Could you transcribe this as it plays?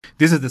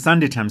This is the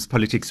Sunday Times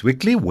Politics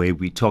Weekly, where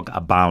we talk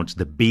about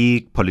the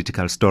big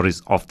political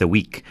stories of the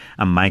week.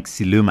 I'm Mike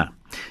Siluma.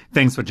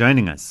 Thanks for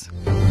joining us.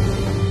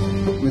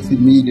 With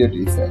immediate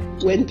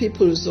effect. When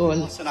people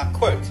zone. And I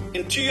quote,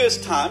 in 2 years'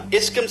 time,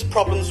 Eskom's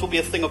problems will be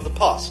a thing of the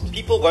past.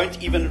 People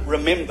won't even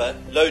remember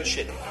load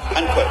shedding.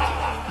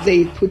 Unquote.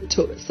 They put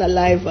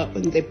saliva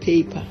on the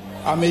paper.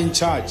 I'm in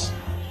charge.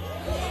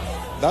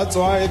 That's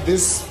why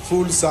these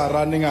fools are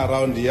running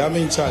around here. I'm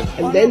in charge.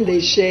 And then they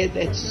share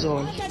that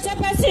zone.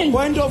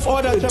 Point of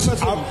order,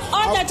 Chairperson.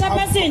 Order,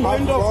 Chairperson.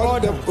 Point of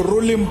order. The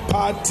ruling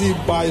party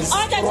by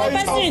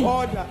point of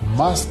order.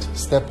 Must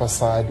step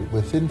aside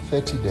within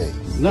 30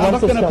 days. No, I'm not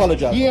going to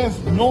apologize. He has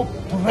no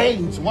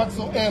brains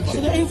whatsoever.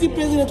 So the ANC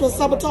president was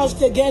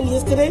sabotaged again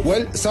yesterday?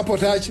 Well,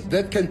 sabotage,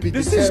 that can be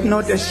This determined. is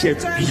not a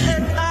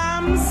Shakespeare.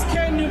 Arms,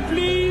 can you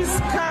please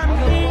come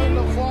in?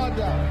 Point of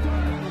order.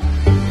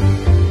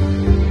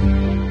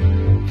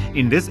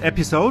 In this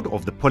episode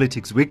of the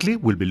Politics Weekly,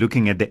 we'll be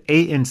looking at the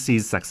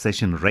ANC's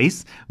succession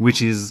race,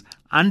 which is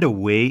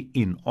underway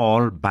in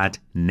all but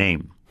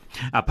name.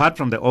 Apart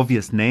from the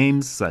obvious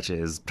names such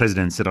as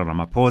President Cyril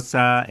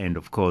Ramaphosa and,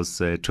 of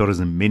course,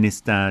 Tourism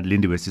Minister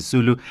Lindiwe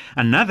Sisulu,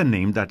 another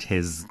name that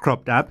has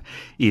cropped up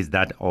is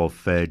that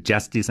of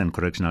Justice and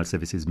Correctional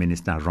Services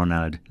Minister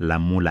Ronald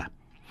Lamola.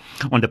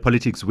 On the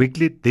Politics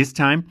Weekly, this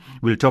time,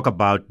 we'll talk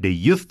about the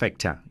youth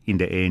factor in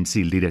the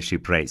ANC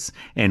leadership race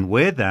and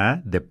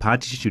whether the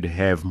party should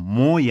have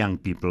more young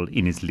people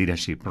in its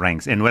leadership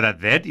ranks and whether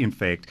that, in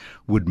fact,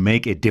 would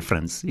make a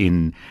difference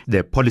in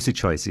the policy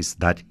choices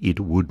that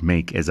it would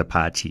make as a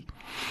party.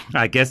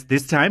 I guess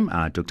this time,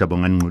 Dr.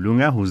 Bongani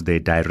Ngqulunga, who's the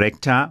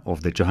director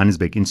of the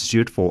Johannesburg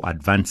Institute for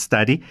Advanced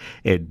Study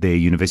at the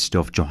University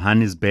of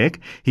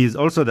Johannesburg. He is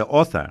also the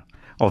author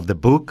of the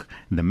book,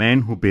 The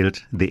Man Who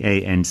Built the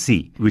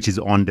ANC, which is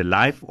on the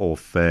life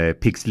of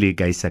Pixley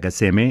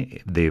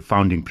Gaisagaseme, the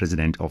founding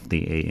president of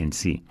the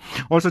ANC.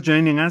 Also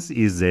joining us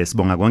is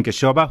Sibongakonke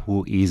Shoba,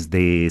 who is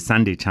the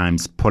Sunday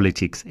Times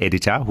politics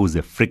editor, who's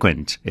a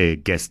frequent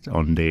guest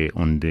on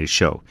the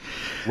show.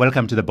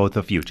 Welcome to the both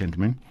of you,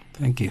 gentlemen.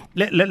 Thank you.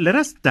 Let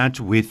us start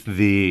with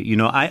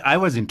I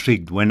was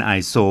intrigued when I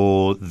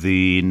saw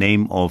the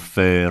name of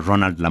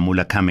Ronald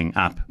Lamola coming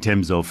up in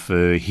terms of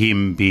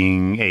him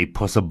being a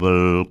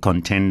possible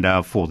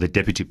contender for the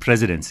deputy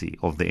presidency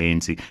of the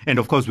ANC. And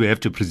of course, we have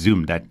to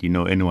presume that,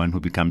 anyone who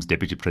becomes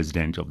deputy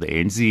president of the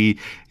ANC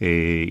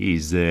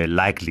is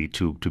likely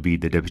to be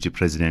the deputy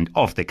president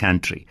of the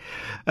country.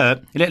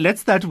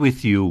 Let's start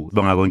with you,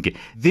 Bongakonke.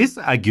 This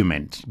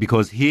argument,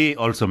 because he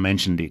also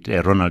mentioned it,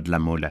 Ronald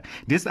Lamola,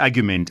 this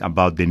argument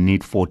about the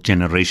need for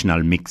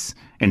generational mix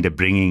and the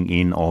bringing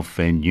in of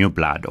new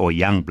blood or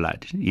young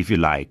blood, if you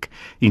like,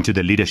 into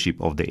the leadership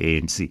of the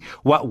ANC.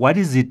 What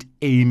is it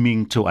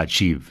aiming to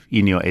achieve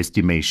in your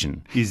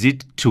estimation? Is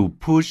it to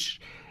push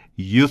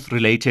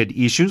youth-related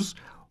issues,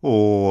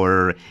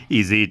 or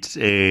is it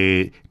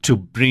to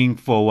bring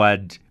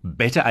forward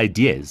better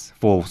ideas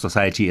for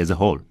society as a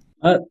whole?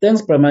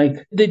 Thanks,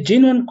 Mike. The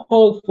genuine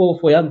call for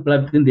young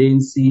blood in the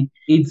ANC,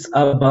 it's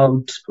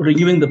about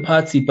renewing the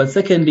party. But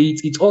secondly,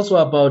 it's also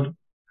about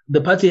the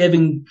party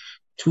having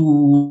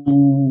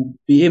to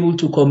be able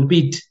to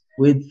compete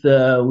with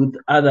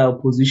other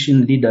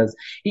opposition leaders.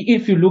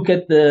 If you look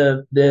at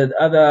the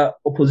other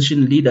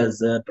opposition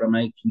leaders,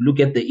 Mike, you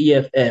look at the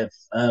EFF,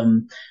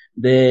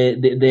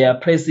 their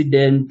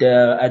president,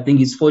 I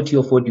think is 40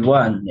 or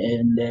 41,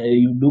 and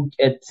you look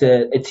at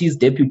his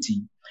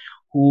deputy,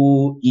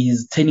 who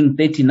is turning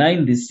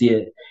 39 this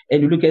year.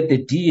 And you look at the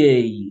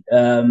DA,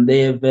 they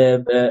have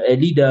a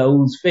leader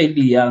who's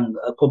fairly young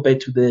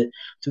compared to the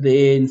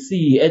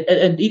ANC.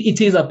 And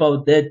it is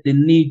about that, the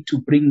need to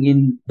bring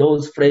in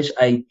those fresh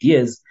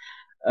ideas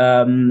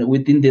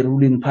within the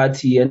ruling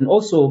party. And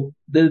also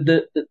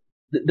the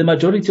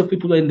majority of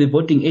people in the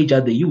voting age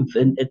are the youth.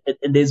 And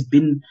there's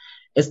been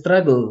a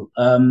struggle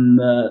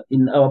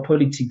in our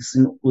politics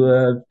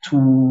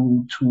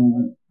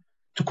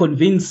to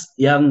convince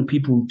young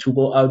people to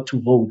go out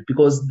to vote,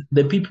 because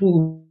the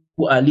people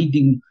who are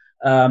leading,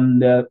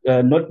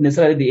 not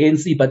necessarily the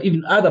ANC, but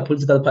even other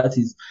political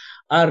parties,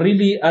 are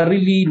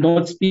really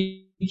not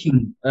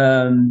speaking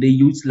the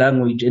youth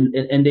language,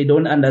 and they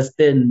don't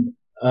understand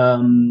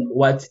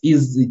what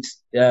is it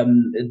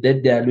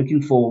that they are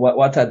looking for,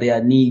 what are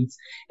their needs,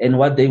 and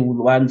what they would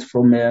want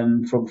from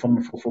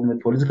a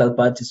political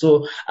party.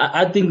 So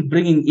I think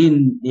bringing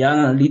in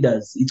young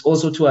leaders, it's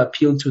also to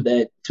appeal to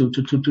that to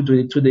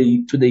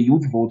the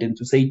youth vote, and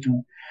to say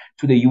to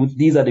the youth,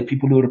 these are the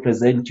people who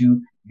represent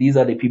you. These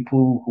are the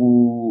people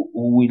who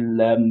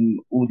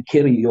will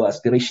carry your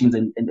aspirations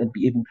and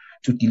be able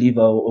to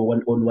deliver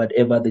on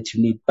whatever that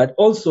you need. But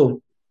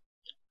also,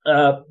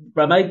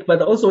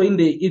 but also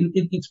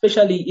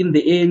especially in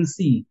the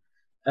ANC,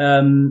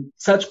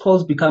 such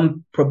calls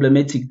become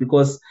problematic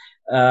because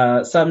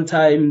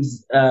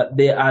sometimes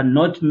they are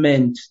not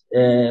meant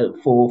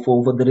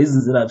for the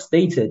reasons that I've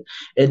stated,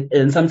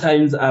 and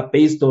sometimes are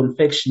based on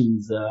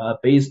factions, are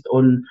based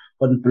on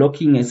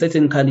blocking a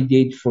certain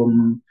candidate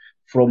from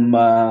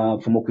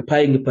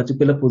occupying a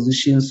particular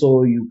position.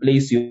 So you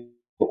place your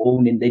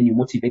own, and then you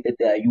motivated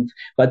their youth.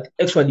 But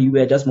actually, you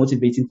were just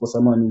motivating for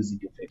someone who's in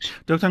your faction.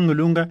 Dr.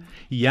 Ngulunga,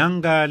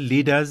 younger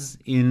leaders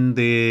in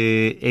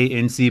the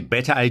ANC,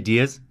 better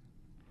ideas?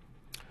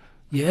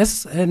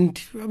 Yes,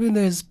 and I mean,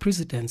 there's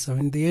precedence. I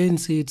mean, the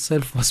ANC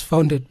itself was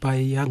founded by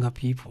younger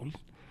people.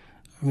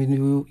 I mean,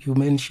 you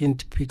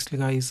mentioned Pixley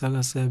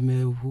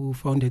Salaseme, who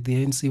founded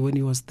the ANC when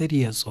he was 30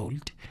 years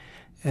old.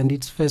 And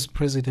its first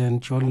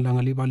president, John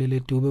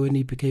Langalibalele Dube, when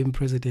he became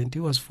president, he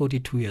was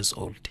 42 years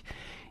old.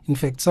 In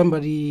fact,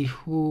 somebody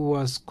who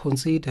was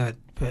considered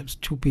perhaps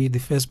to be the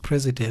first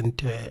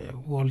president,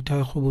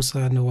 Walter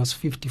Khobusane, was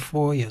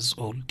 54 years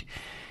old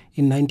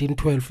in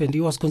 1912, and he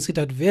was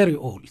considered very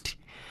old.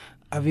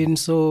 I mean,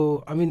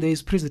 there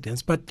is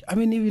precedence. But, I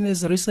mean, even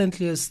as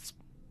recently as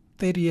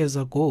 30 years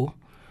ago,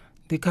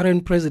 the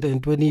current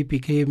president, when he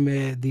became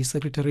the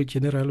Secretary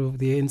General of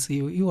the ANC,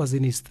 he was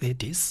in his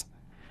 30s.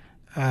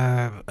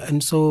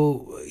 And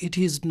so it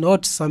is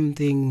not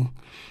something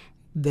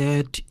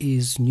that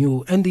is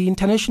new. And the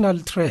international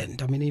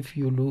trend, I mean, if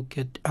you look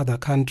at other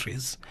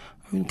countries,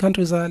 I mean,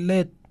 countries are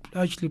led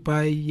largely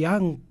by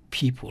young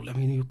people. I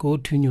mean, you go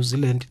to New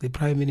Zealand, the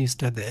Prime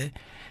Minister there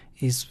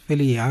is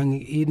fairly young.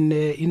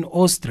 In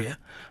Austria,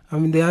 I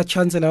mean, their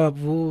Chancellor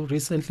who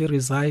recently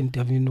resigned,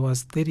 I mean,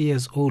 was 30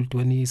 years old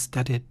when he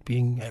started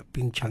being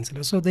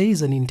Chancellor. So there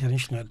is an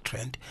international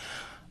trend.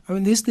 I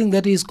mean, this thing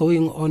that is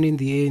going on in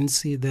the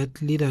ANC,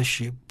 that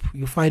leadership,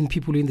 you find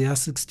people in their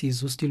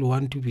 60s who still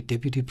want to be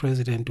deputy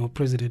president or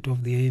president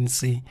of the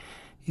ANC,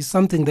 is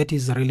something that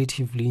is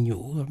relatively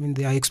new. I mean,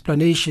 there are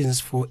explanations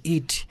for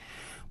it,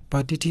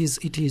 but it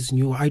is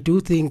new. I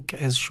do think,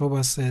 as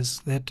Shoba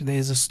says, that there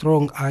is a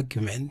strong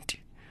argument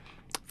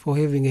for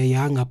having a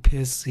younger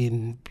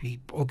person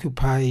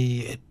occupy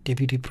a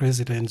deputy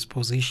president's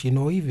position,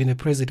 or even a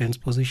president's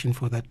position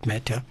for that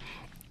matter,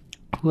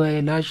 who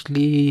are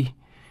largely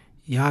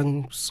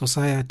young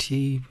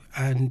society,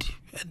 and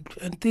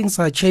things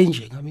are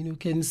changing. I mean, you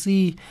can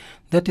see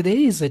that there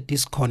is a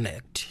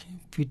disconnect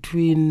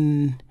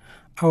between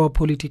our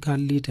political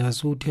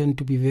leaders, who tend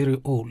to be very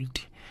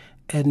old,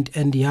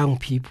 and young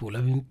people.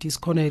 I mean,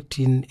 disconnect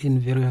in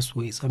various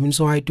ways. I mean,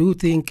 so I do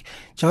think,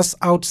 just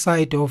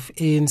outside of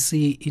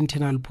ANC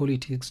internal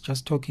politics,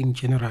 just talking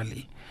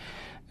generally,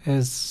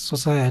 as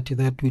society,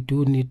 that we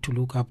do need to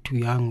look up to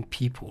young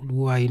people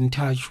who are in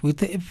touch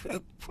with a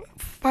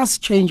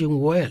fast-changing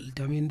world.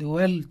 I mean, the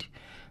world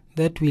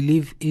that we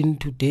live in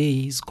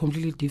today is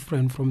completely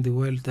different from the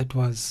world that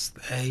was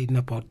in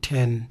about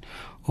 10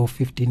 or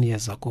 15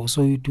 years ago.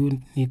 So you do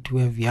need to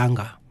have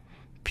younger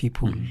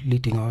people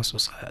leading our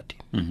society.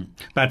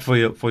 But for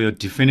your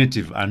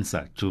definitive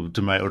answer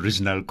to my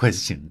original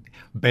question,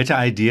 better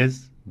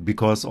ideas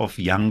because of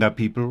younger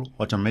people,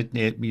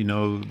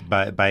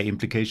 by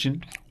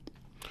implication?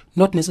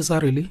 Not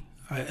necessarily.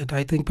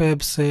 I think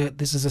perhaps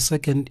this is a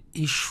second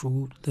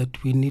issue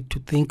that we need to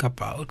think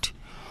about.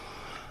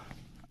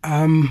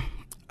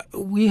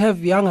 We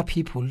have younger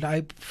people.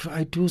 I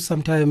do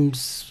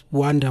sometimes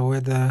wonder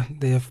whether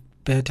they have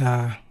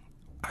better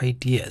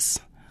ideas.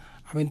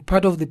 I mean,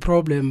 part of the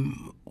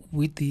problem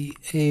with the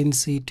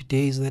ANC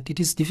today is that it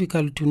is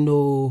difficult to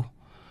know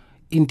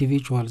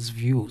individuals'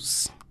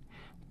 views.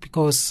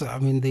 Because, I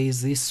mean, there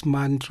is this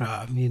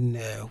mantra, I mean,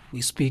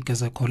 we speak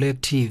as a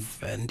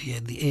collective, and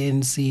the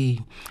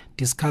ANC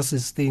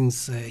discusses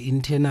things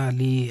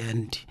internally,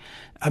 and,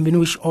 I mean,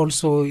 which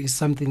also is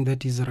something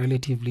that is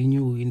relatively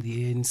new in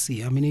the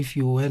ANC. I mean, if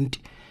you went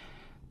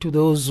to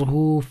those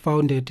who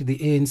founded the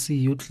ANC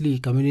Youth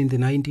League, I mean, in the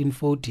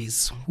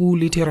 1940s, who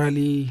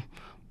literally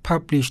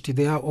published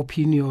their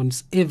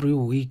opinions every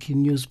week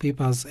in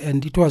newspapers,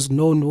 and it was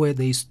known where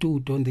they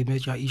stood on the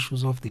major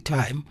issues of the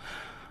time.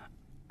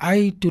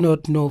 I do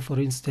not know, for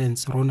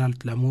instance,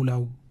 Ronald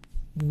Lamola,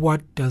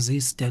 what does he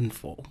stand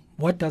for?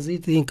 What does he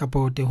think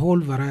about the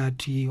whole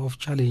variety of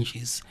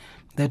challenges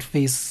that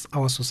face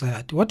our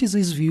society? What is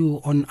his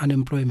view on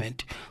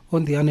unemployment,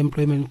 on the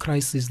unemployment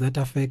crisis that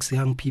affects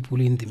young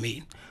people in the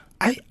main?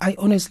 I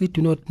honestly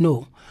do not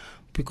know,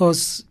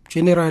 because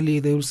generally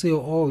they will say,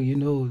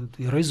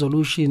 the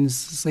resolutions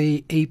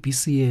say A, B,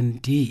 C,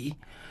 and D.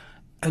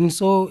 And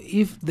so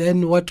if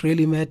then what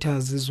really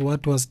matters is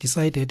what was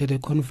decided at a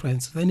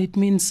conference, then it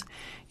means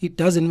it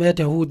doesn't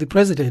matter who the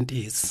president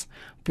is,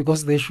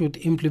 because they should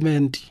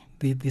implement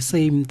the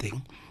same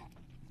thing.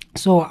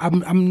 So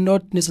I'm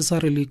not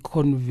necessarily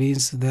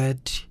convinced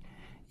that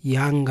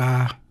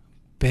younger,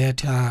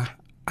 better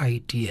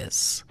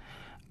ideas,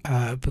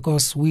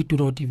 because we do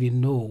not even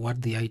know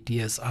what the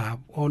ideas are.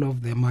 All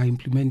of them are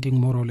implementing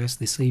more or less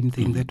the same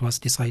thing that was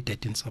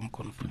decided in some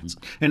conference.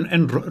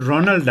 And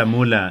Ronald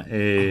Lamola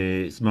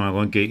is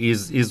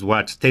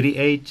what,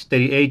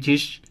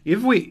 38-ish?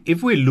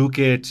 If we look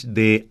at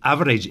the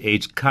average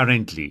age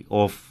currently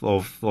of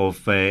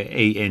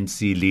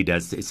ANC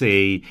leaders,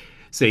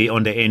 say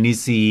on the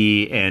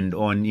NEC and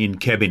in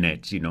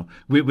cabinet,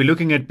 we're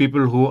looking at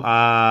people who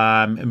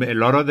are, a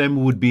lot of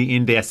them would be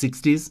in their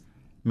 60s.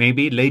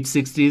 Maybe late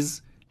 60s,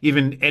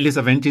 even early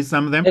 70s,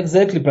 some of them?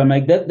 Exactly,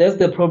 Pramike. That's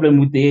the problem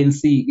with the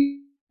ANC,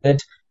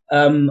 that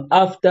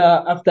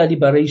after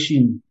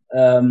liberation,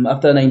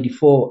 after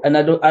 94, and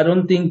I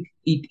don't think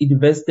it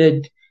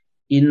invested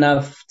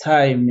enough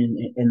time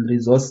and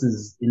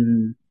resources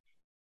in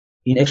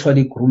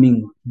actually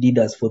grooming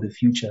leaders for the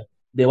future.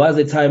 There was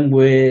a time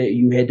where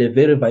you had a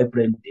very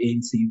vibrant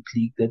ANC youth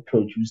league that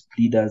produced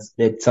leaders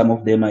that some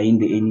of them are in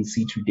the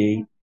ANC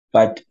today.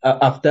 But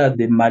after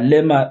the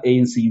Malema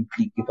ANC youth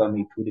league, if I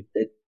may put it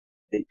that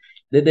way,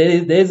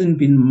 there hasn't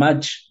been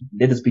much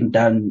that has been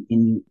done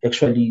in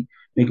actually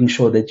making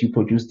sure that you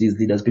produce these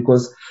leaders,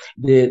 because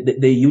the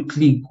youth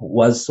league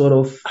was sort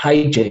of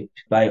hijacked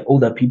by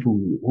older people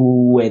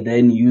who were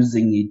then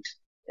using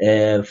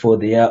it for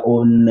their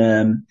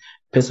own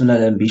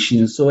personal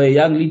ambitions. So a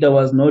young leader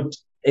was not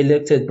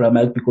elected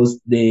primarily because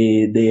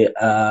they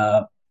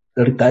are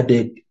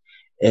regarded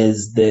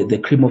as the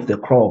cream of the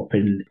crop,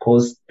 and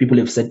because people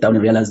have sat down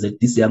and realized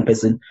that this young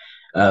person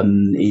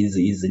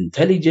is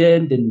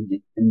intelligent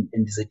and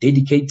is a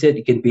dedicated,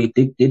 it can be a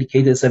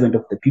dedicated servant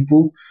of the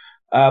people.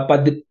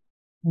 But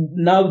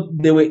now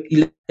they were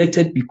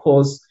elected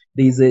because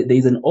there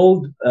is an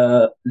old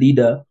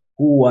leader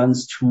who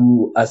wants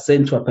to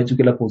ascend to a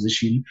particular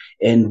position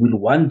and will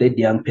want that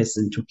young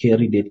person to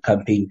carry that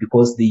campaign,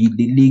 because the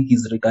league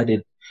is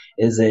regarded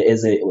as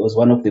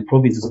one of the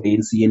provinces of the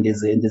ANC, and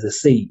there's a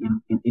say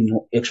in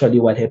actually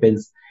what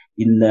happens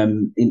in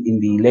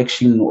the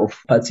election of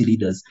party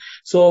leaders.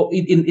 So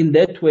in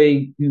that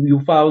way, you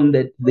found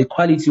that the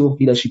quality of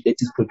leadership that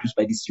is produced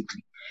by this youth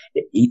league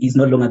is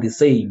no longer the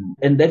same.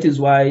 And that is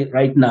why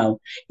right now,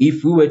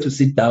 if we were to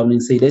sit down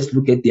and say, let's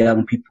look at the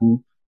young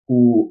people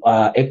who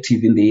are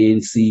active in the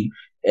ANC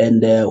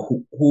and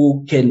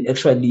who can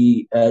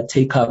actually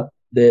take up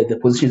the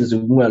positions as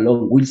we move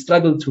along, we'll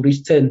struggle to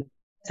reach 10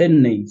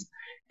 names.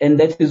 And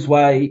that is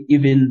why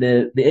even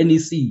the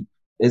NEC,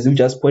 as you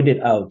just pointed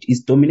out,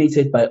 is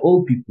dominated by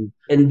old people.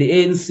 And the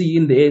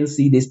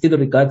ANC, they still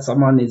regard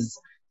someone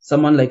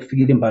like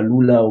Fikile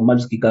Mbalula or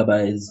Marius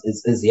Gigaba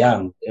as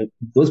young.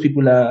 Those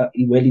people are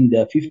well in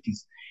their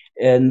 50s.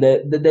 And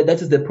that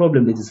is the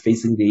problem that is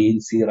facing the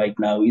ANC right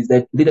now, is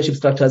that leadership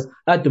structures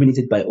are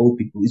dominated by old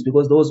people. It's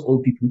because those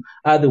old people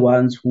are the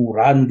ones who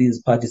run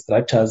these party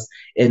structures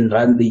and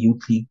run the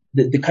youth league.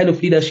 The kind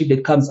of leadership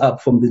that comes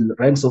up from the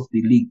ranks of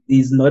the league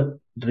is not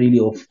really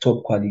of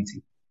top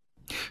quality.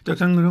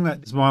 Dr. Nkulunga,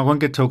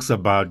 Mwagwanke talks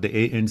about the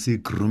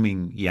ANC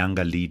grooming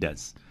younger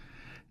leaders.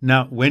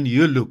 Now, when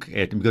you look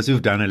at, because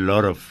you've done a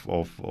lot of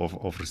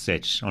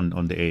research on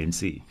the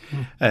ANC,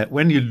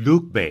 when you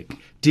look back,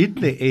 did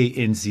the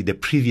ANC, the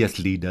previous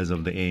leaders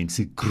of the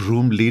ANC,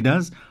 groom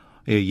leaders,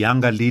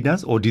 younger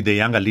leaders, or did the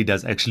younger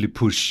leaders actually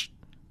push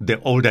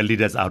the older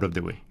leaders out of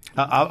the way?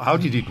 How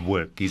did it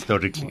work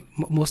historically?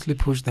 Mostly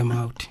push them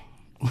out.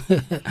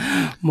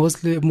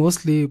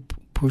 mostly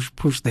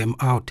push them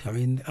out. I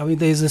mean,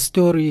 there's a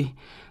story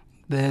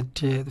that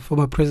the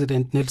former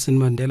President Nelson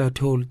Mandela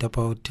told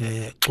about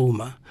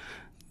Xuma,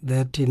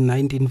 that in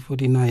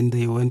 1949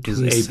 they went to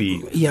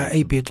A.B.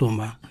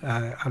 Xuma,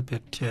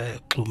 Albert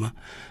Xuma,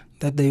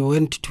 that they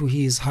went to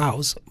his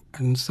house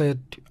and said,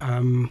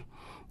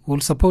 we'll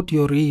support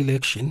your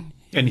re-election.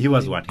 And he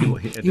was what?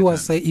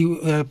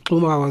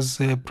 Xuma was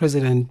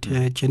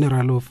President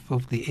General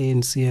of the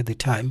ANC at the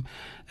time,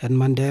 and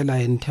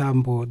Mandela and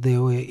Tambo, they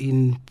were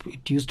in,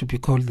 it used to be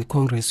called the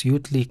Congress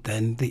Youth League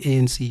then, the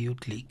ANC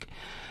Youth League.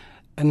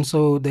 And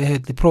so they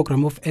had the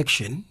program of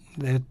action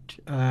that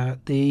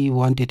they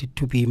wanted it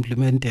to be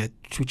implemented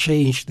to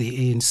change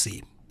the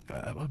ANC.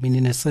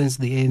 In a sense,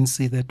 the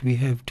ANC that we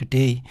have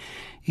today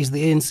is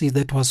the ANC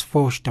that was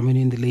forged,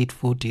 in the late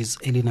 40s,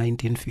 early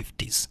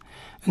 1950s.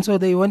 And so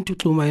they went to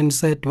Xuma and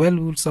said, well,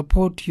 we'll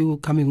support you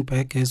coming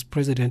back as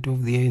president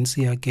of the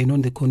ANC again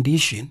on the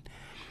condition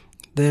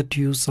that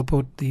you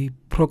support the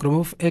program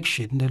of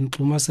action. Then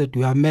Xuma said,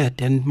 we are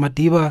met. And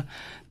Madiba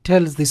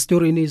tells the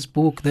story in his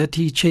book that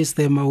he chased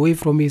them away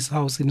from his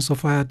house in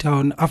Sophia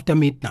Town after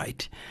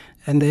midnight.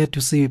 And they had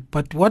to see,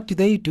 but what did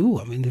they do?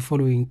 The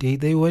following day,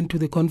 they went to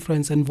the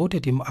conference and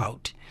voted him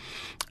out.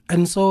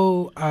 And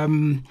so,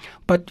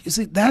 but you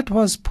see, that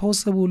was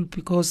possible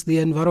because the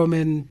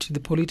environment,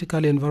 the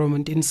political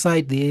environment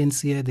inside the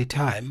ANC at the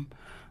time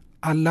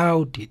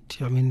allowed it.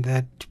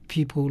 That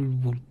people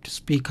would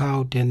speak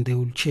out and they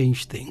would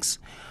change things.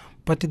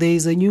 But there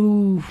is a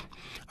new,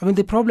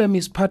 the problem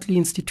is partly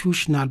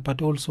institutional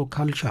but also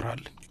cultural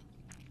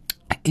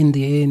in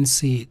the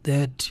ANC,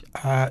 that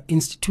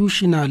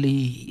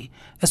institutionally,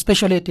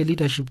 especially at the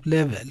leadership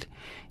level,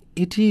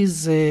 it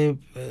is the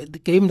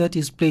game that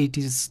is played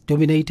is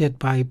dominated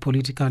by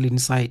political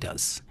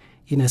insiders,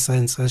 in a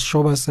sense, as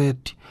Shoba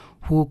said,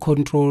 who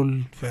control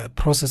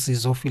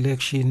processes of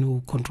election,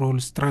 who control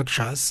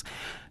structures,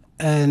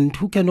 and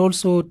who can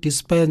also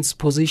dispense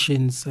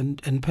positions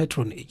and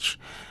patronage.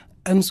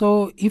 And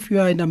so if you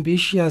are an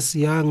ambitious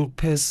young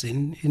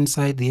person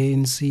inside the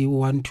ANC who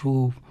want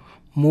to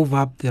move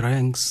up the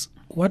ranks,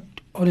 what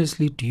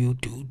honestly do you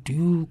do? Do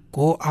you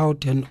go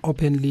out and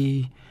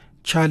openly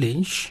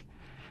challenge,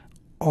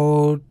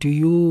 or do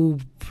you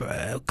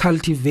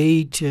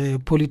cultivate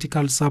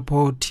political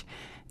support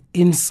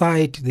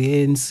inside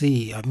the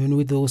ANC, I mean,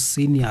 with those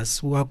seniors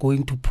who are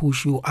going to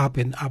push you up,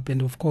 and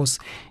of course,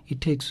 it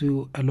takes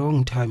you a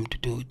long time to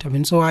do it. I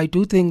mean, so I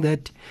do think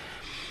that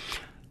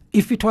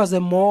if it was a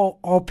more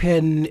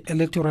open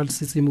electoral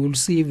system, we'll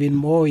see even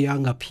more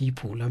younger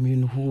people, I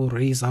mean, who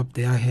raise up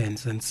their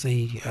hands and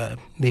say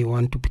they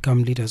want to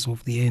become leaders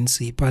of the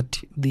ANC.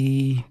 But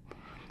the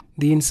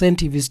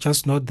incentive is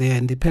just not there,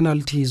 and the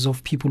penalties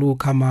of people who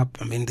come up,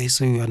 I mean, they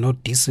say you are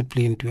not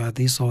disciplined, you are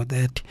this or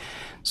that.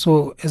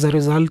 So as a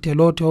result, a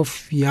lot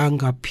of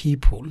younger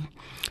people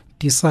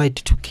decide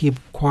to keep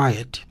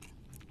quiet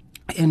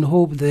and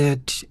hope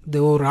that they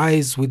will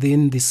rise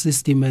within the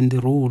system and the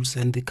rules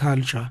and the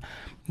culture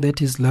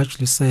that is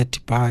largely set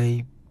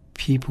by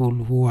people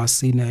who are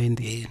senior in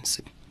the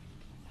ANC.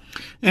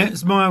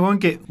 Sibonga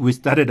Konke, we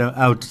started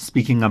out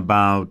speaking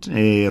about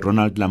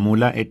Ronald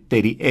Lamola at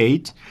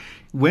 38.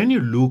 When you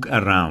look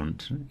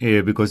around,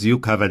 because you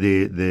cover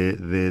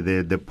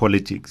the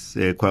politics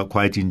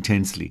quite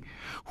intensely,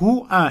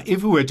 who are,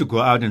 if we were to go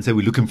out and say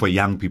we're looking for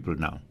young people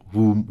now,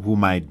 who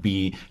might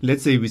be,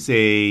 let's say we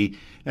say,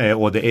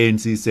 or the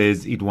ANC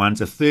says it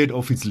wants a third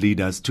of its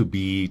leaders to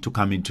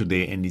come into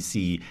the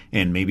NEC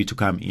and maybe to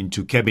come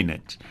into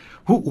cabinet.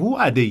 Who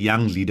are the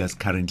young leaders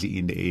currently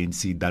in the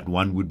ANC that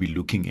one would be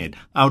looking at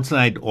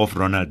outside of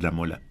Ronald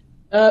Lamola?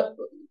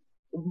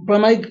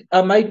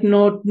 I might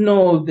not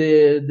know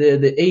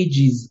the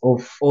ages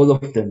of all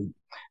of them,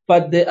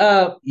 but there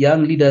are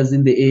young leaders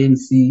in the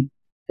ANC,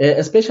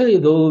 especially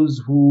those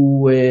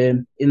who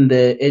were in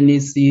the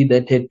NEC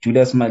that had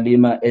Julius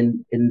Malema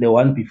and the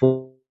one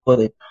before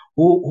that,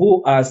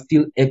 who are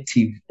still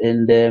active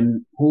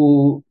and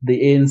who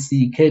the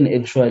ANC can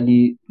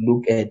actually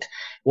look at.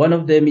 One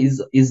of them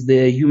is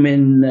the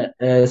Human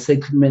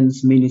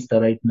Settlements Minister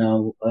right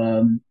now,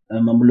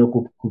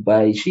 Mamuloko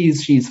Kubai. She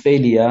is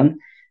fairly young.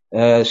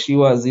 She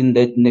was in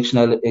that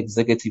National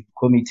Executive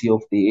Committee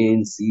of the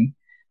ANC.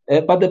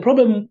 But the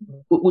problem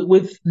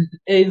with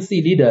ANC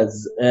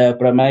leaders,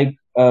 Pramay,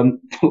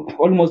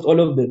 almost all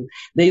of them,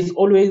 there is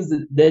always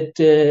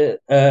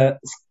that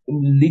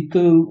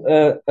little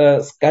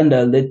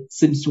scandal that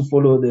seems to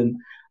follow them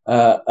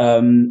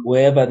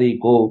wherever they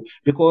go.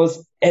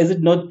 Because has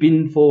it not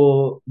been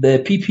for the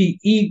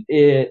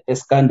PPE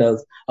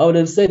scandals, I would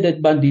have said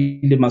that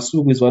Bandile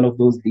Masuku is one of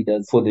those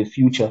leaders for the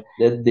future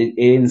that the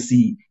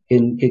ANC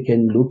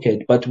can look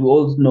at. But we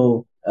all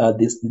know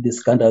this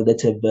scandal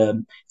that have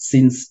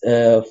since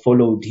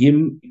followed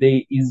him.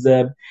 There is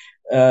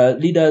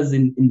leaders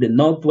in the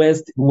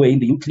Northwest who were in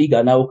the Youth League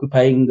are now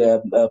occupying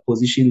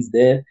positions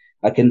there.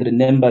 I can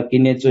remember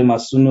Kenetswe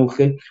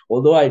Masunuche,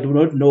 although I do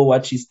not know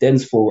what she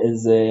stands for,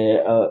 as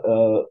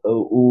Ngulunga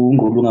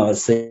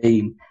was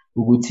saying,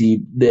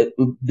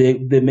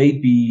 there may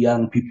be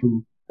young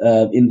people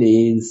in the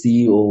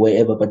ANC or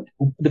wherever, but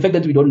the fact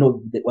that we don't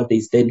know what they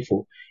stand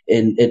for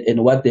and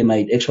what they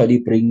might actually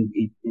bring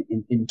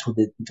into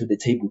the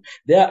table.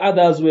 There are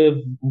others who have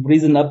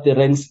risen up the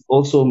ranks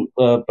also,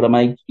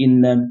 Pramay,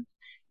 in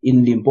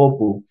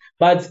Limpopo.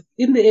 But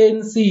in the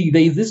ANC,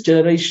 there is this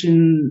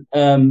generation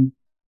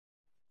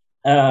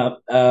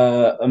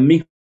a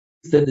mix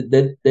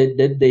that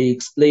they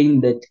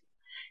explain that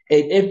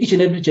each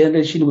and every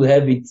generation will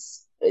have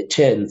its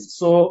chance.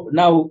 So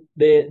now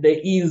there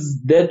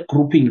is that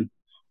grouping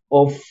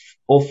of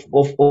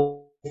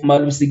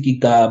Malusi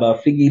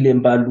Gigaba, Fikile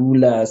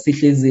Mbalula,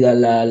 Sihlezi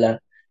Galala,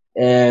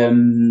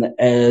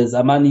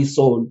 Zamani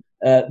Sol.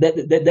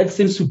 That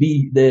seems to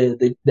be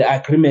the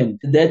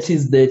agreement. That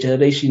is the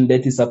generation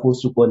that is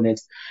supposed to go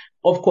next.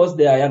 Of course,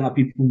 there are younger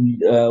people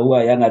who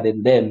are younger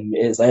than them,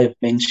 as I have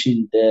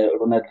mentioned,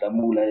 Ronald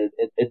Lamola.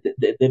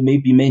 There may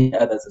be many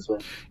others as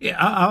well.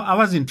 Yeah, I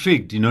was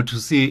intrigued, to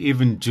see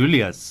even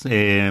Julius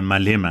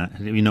Malema,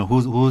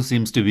 who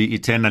seems to be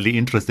eternally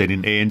interested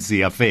in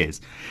ANC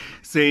affairs,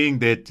 saying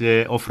that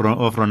of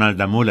Ronald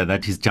Lamola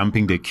that he's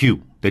jumping the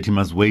queue, that he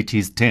must wait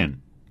his turn.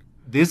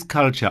 This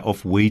culture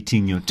of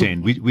waiting your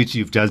turn, which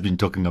you've just been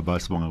talking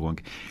about, Sibonga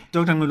Konke.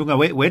 Dr. Ngulunga,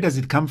 where does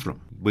it come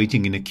from,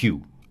 waiting in a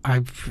queue?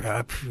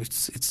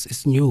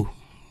 It's new.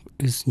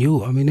 It's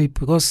new. I mean,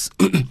 because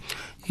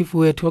if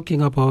we're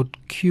talking about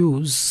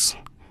queues,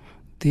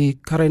 the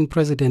current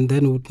president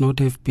then would not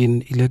have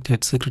been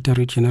elected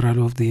Secretary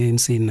General of the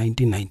ANC in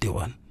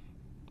 1991.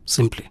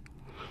 Simply.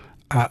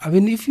 I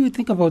mean, if you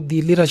think about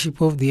the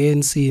leadership of the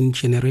ANC in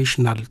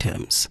generational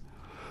terms,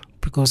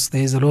 because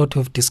there's a lot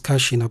of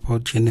discussion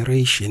about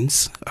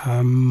generations.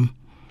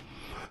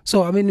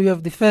 So, I mean, we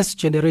have the first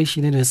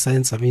generation in a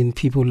sense. I mean,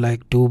 people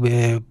like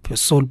Dube,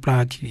 Sol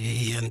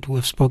Plaatje, and who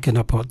have spoken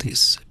about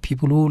this.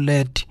 People who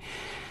led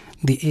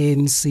the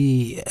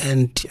ANC.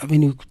 And, I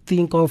mean, you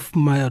think of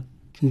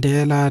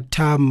Mandela,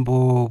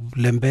 Tambo,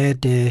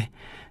 Lembede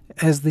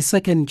as the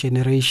second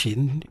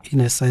generation, in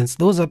a sense.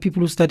 Those are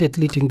people who started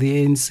leading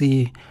the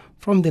ANC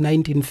from the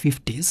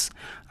 1950s.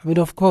 I mean,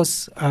 of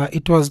course,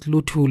 it was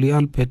Luthuli,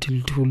 Albert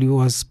Luthuli, who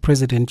was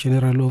President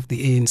General of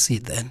the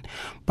ANC then.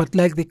 But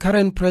like the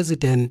current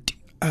president,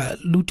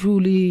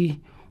 Luthuli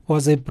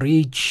was a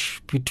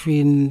bridge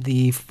between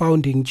the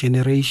founding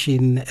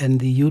generation and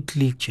the Youth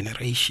League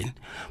generation.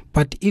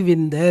 But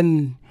even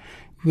then,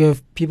 we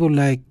have people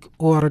like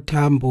O.R.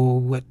 Tambo, who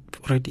were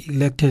already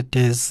elected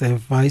as a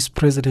vice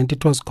president.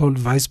 It was called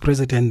vice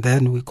president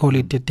then. We call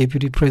it a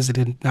deputy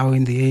president now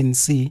in the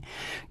ANC.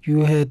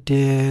 You had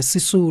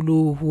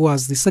Sisulu, who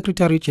was the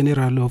secretary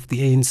general of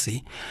the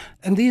ANC.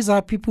 And these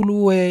are people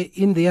who were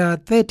in their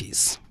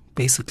 30s,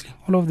 basically.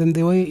 All of them,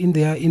 they were in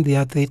their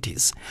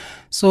 30s.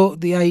 So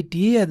the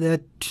idea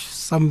that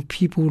some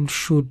people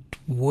should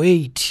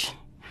wait,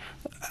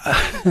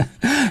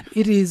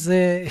 it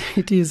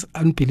is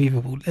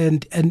unbelievable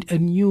and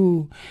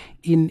new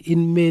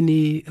in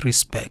many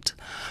respects.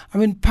 I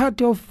mean,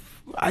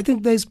 I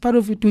think there is part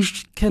of it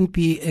which can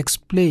be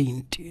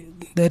explained,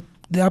 that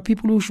there are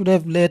people who should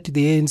have led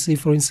the ANC,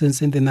 for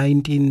instance, in the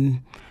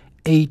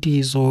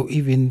 1980s or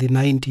even the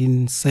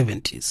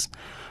 1970s.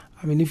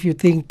 I mean, if you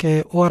think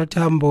O.R.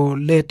 Tambo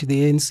led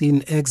the ANC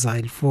in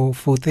exile for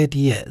 30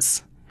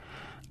 years.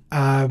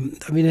 I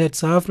mean, had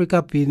South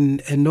Africa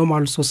been a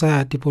normal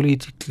society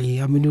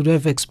politically, I mean, you'd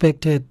have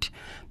expected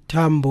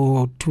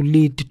Tambo to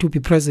be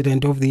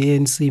president of the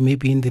ANC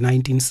maybe in the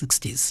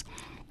 1960s.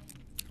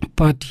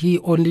 But he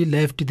only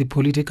left the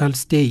political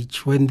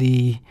stage when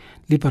the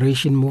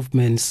liberation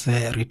movements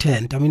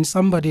returned. I mean,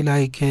 somebody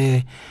like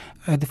the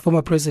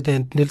former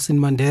president Nelson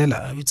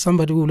Mandela, it's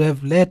somebody who would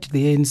have led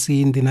the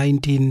ANC in the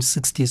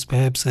 1960s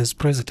perhaps as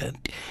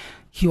president.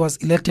 He was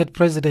elected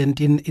president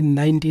in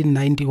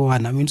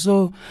 1991. I mean,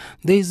 so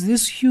there's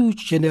this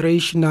huge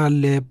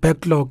generational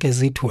backlog,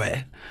 as it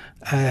were.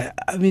 I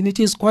mean, it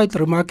is quite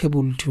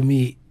remarkable to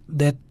me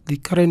that the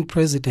current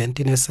president,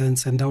 in a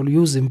sense, and I'll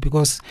use him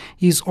because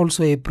he's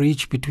also a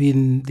bridge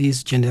between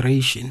these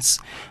generations.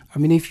 I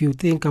mean, if you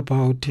think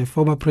about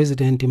former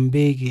President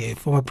Mbeki,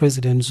 former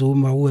President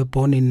Zuma, who were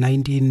born in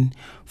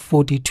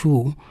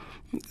 1942,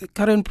 the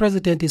current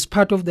president is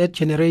part of that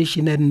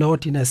generation and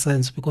not in a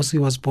sense because he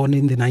was born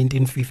in the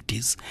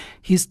 1950s.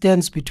 He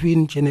stands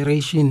between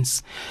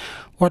generations.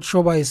 What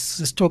Shoba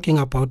is talking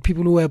about,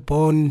 people who were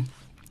born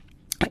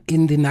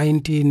in the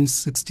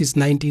 1960s,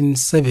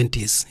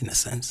 1970s, in a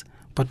sense.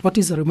 But what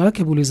is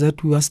remarkable is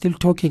that we are still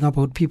talking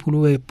about people who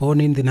were born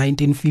in the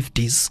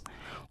 1950s,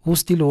 who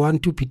still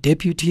want to be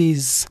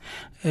deputies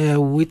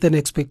with an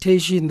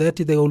expectation that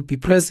they will be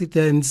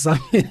presidents. I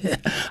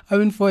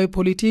mean, for a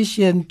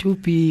politician to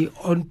be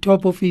on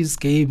top of his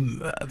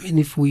game, I mean,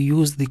 if we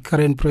use the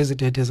current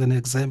president as an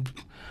example,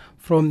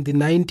 from the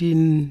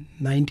 1990s,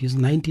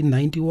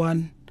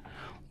 1991,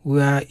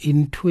 we are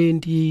in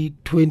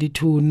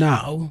 2022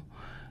 now,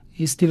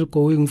 he's still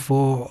going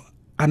for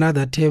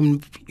another term.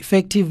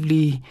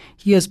 Effectively,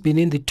 he has been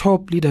in the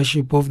top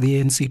leadership of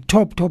the ANC,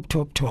 top,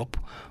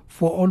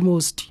 for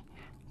almost,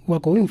 we're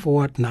going for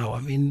what now? I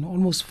mean,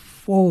 almost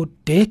 4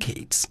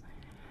 decades.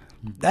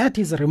 That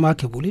is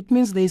remarkable. It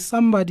means there is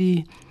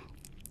somebody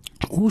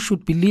who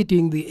should be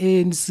leading the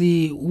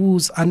ANC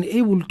who's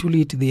unable to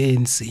lead the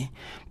ANC.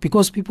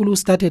 Because people who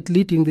started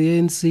leading the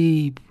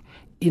ANC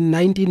in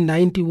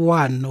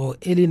 1991 or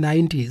early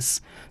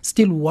 90s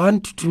still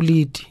want to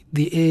lead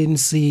the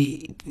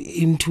ANC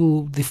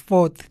into the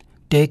 4th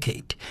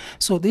decade.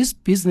 So this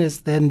business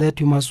then that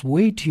you must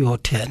wait your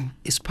turn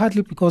is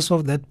partly because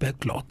of that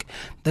backlog,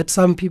 that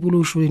some people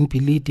who shouldn't be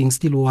leading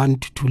still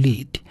want to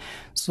lead.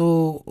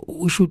 So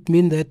we should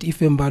mean that if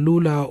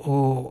Mbalula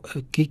or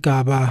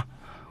Gigaba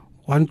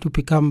want to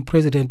become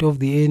president of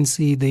the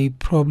ANC, they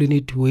probably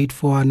need to wait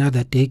for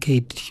another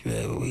decade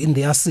in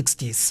their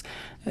 60s.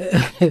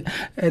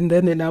 And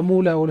then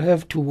Namula will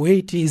have to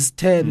wait his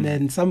turn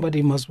and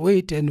somebody must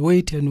wait and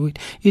wait and wait.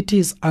 It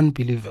is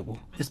unbelievable.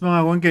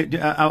 I want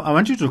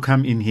you to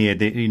come in here,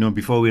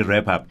 before we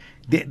wrap up.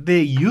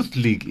 The Youth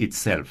League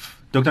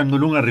itself, Dr.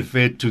 Ngulunga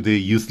referred to the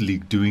Youth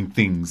League doing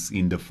things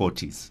in the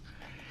 40s.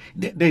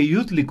 The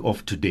Youth League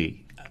of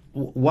today,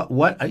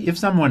 what if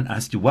someone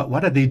asked you,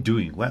 what are they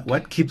doing?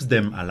 What keeps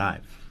them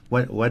alive?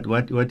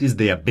 What is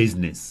their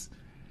business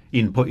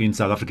in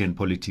South African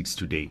politics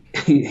today?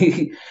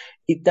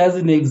 It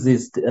doesn't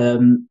exist.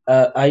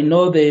 I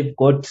know they've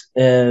got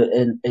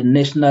a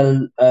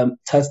national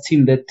task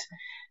team that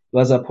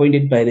was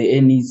appointed by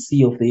the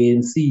NEC of the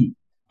ANC,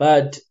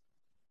 but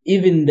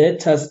even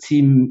that task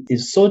team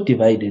is so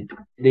divided.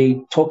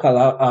 They talk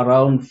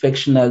around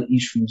factional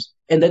issues,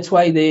 and that's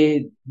why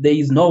there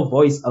is no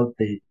voice out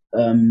there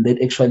that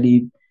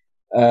actually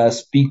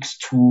speaks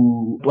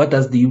to what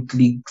does the Youth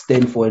League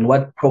stand for and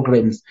what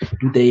programs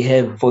do they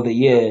have for the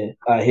year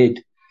ahead.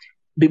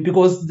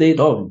 Because they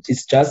don't.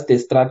 It's just a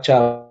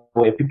structure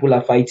where people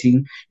are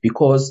fighting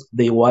because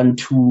they want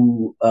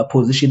to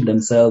position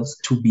themselves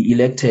to be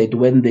elected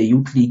when the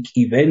Youth League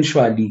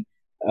eventually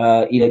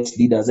elects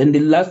leaders. And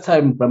the last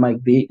time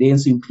the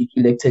ANC Youth League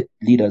elected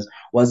leaders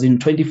was in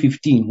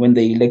 2015 when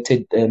they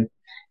elected the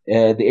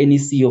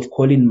NEC of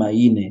Colin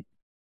Maine.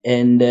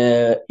 And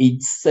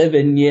it's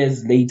 7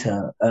 years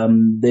later.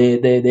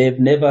 They have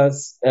never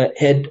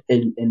had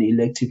an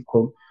elective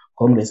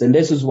Congress. And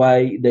this is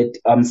why that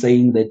I'm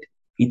saying that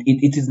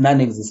it is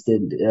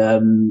non-existent.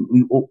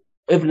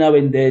 Every now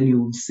and then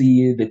you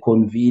see the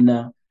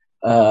convener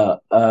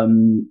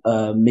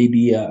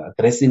maybe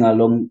addressing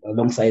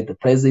alongside the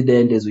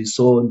president, as we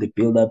saw in the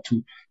build-up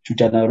to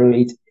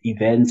January 8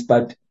 events.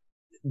 But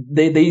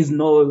there is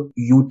no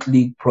youth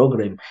league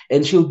program,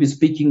 and she'll be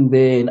speaking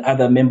there, and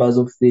other members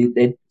of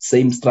that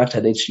same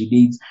structure that she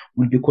leads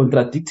will be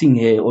contradicting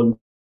her on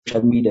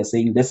social media,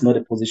 saying that's not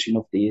a position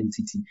of the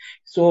NCT.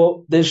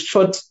 So the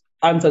short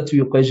answer to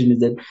your question is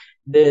that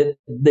there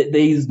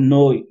is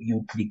no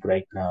youth league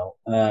right now.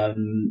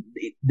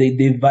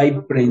 The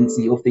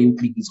vibrancy of the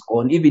youth league is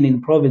gone. Even in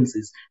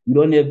provinces, we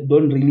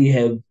don't really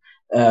have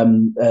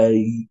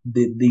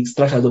the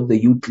structures of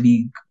the youth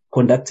league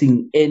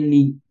conducting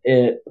any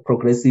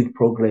progressive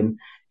program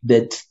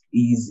that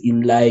is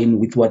in line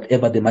with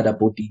whatever the mother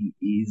body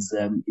is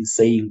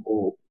saying.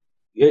 Or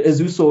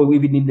as we saw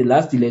even in the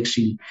last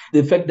election,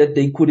 the fact that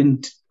they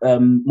couldn't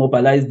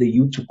mobilize the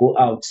youth to go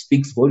out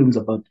speaks volumes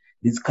about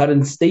this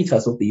current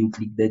status of the youth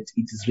league, that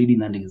it is really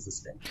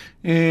non-existent.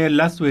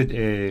 Last word,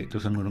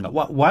 Dr. Ngulunga.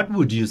 What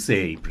would you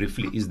say,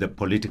 briefly, is the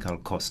political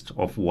cost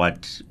of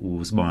what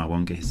Sibonga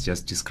Wonke has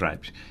just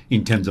described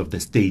in terms of the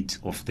state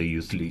of the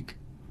youth league?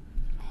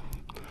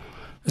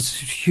 It's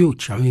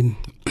huge. I mean,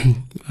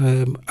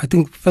 I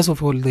think, first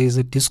of all, there is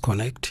a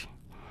disconnect.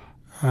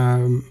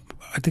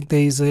 I think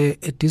there is a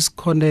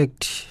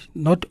disconnect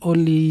not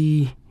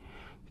only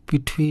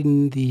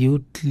between the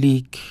youth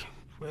league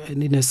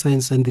and, in a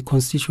sense, and the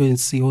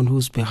constituency on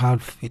whose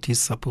behalf it is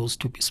supposed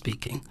to be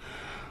speaking.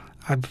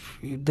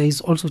 There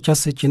is also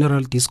just a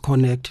general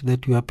disconnect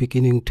that we are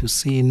beginning to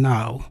see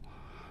now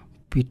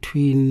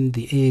between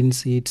the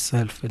ANC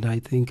itself and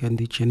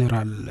the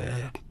general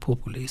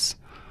populace.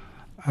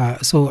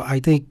 So I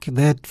think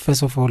that,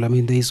 first of all, I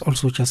mean, there is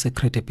also just a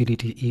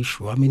credibility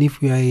issue. I mean,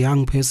 if we are a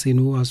young person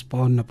who was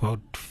born about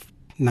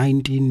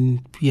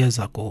 19 years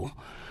ago,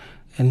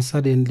 and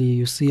suddenly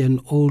you see an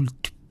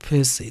old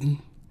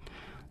person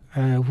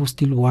who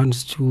still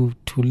wants to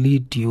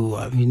lead you,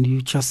 I mean,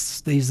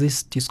 there is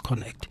this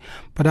disconnect.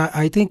 But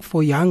I think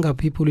for younger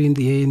people in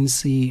the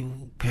ANC,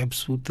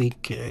 perhaps who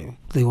think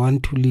they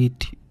want to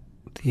lead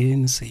the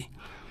ANC,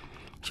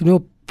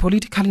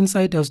 political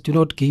insiders do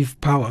not give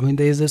power. I mean,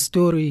 there is a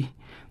story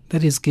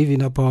that is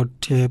given about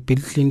Bill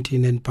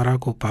Clinton and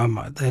Barack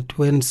Obama, that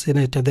when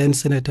then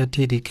Senator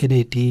Teddy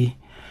Kennedy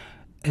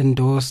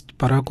endorsed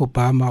Barack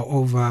Obama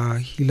over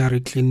Hillary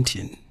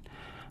Clinton,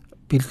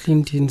 Bill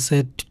Clinton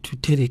said to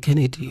Teddy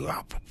Kennedy,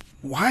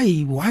 why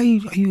are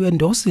you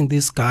endorsing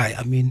this guy?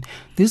 I mean,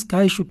 this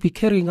guy should be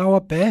carrying our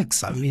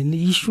bags. I mean,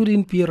 he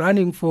shouldn't be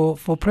running for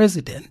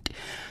president.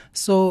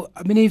 So,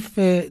 I mean, if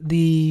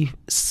the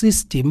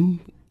system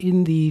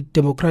in the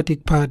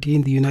Democratic Party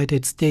in the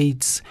United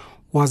States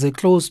was a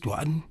closed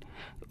one,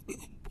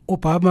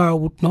 Obama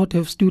would not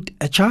have stood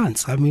a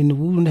chance. I mean,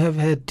 we wouldn't have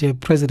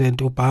had President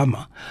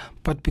Obama.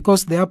 But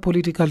because their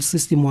political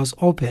system was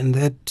open,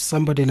 that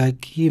somebody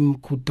like him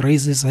could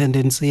raise his hand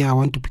and say, I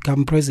want to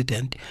become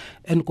president,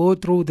 and go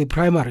through the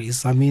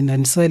primaries, I mean,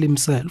 and sell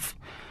himself,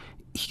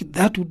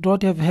 that would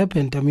not have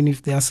happened, I mean,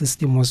 if their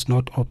system was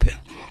not open.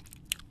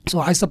 So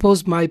I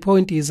suppose my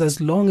point is,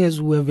 as long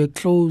as we have a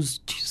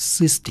closed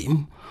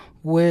system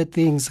where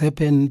things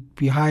happen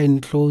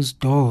behind closed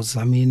doors,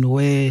 I mean,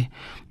 where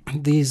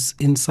these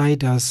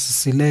insiders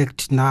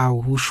select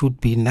now who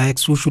should be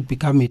next, who should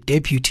become a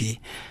deputy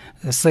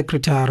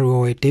secretary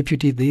or a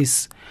deputy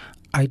this,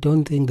 I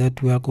don't think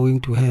that we are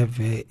going to have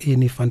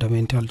any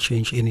fundamental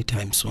change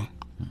anytime soon.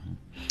 Mm-hmm.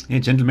 Yeah,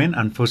 gentlemen,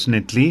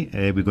 unfortunately,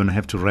 we're going to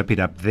have to wrap it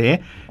up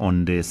there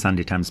on the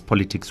Sunday Times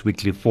Politics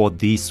Weekly for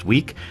this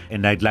week.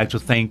 And I'd like to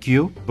thank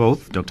you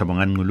both, Dr.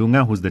 Bongani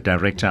Ngulunga, who's the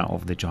director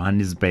of the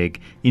Johannesburg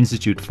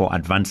Institute for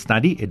Advanced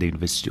Study at the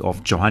University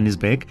of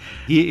Johannesburg.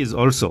 He is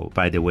also,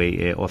 by the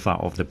way, author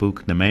of the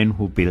book, The Man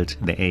Who Built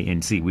the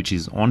ANC, which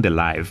is on the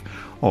life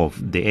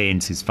of the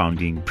ANC's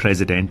founding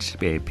president,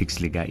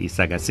 Pixlika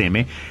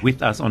Isagaseme.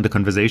 With us on the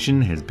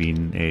conversation has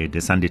been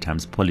the Sunday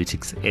Times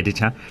Politics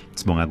editor,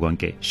 Sibonga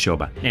Wonke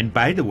Shoba. And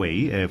by the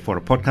way, for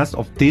a podcast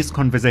of this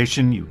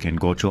conversation, you can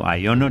go to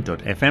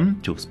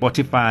iono.fm, to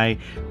Spotify,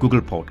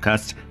 Google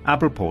Podcast,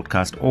 Apple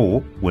Podcast,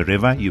 or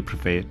wherever you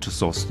prefer to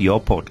source your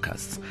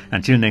podcasts.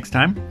 Until next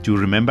time, do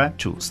remember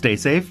to stay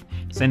safe,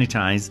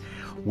 sanitize,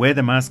 wear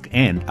the mask,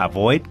 and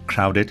avoid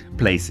crowded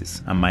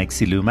places. I'm Mike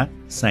Siluma,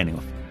 signing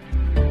off.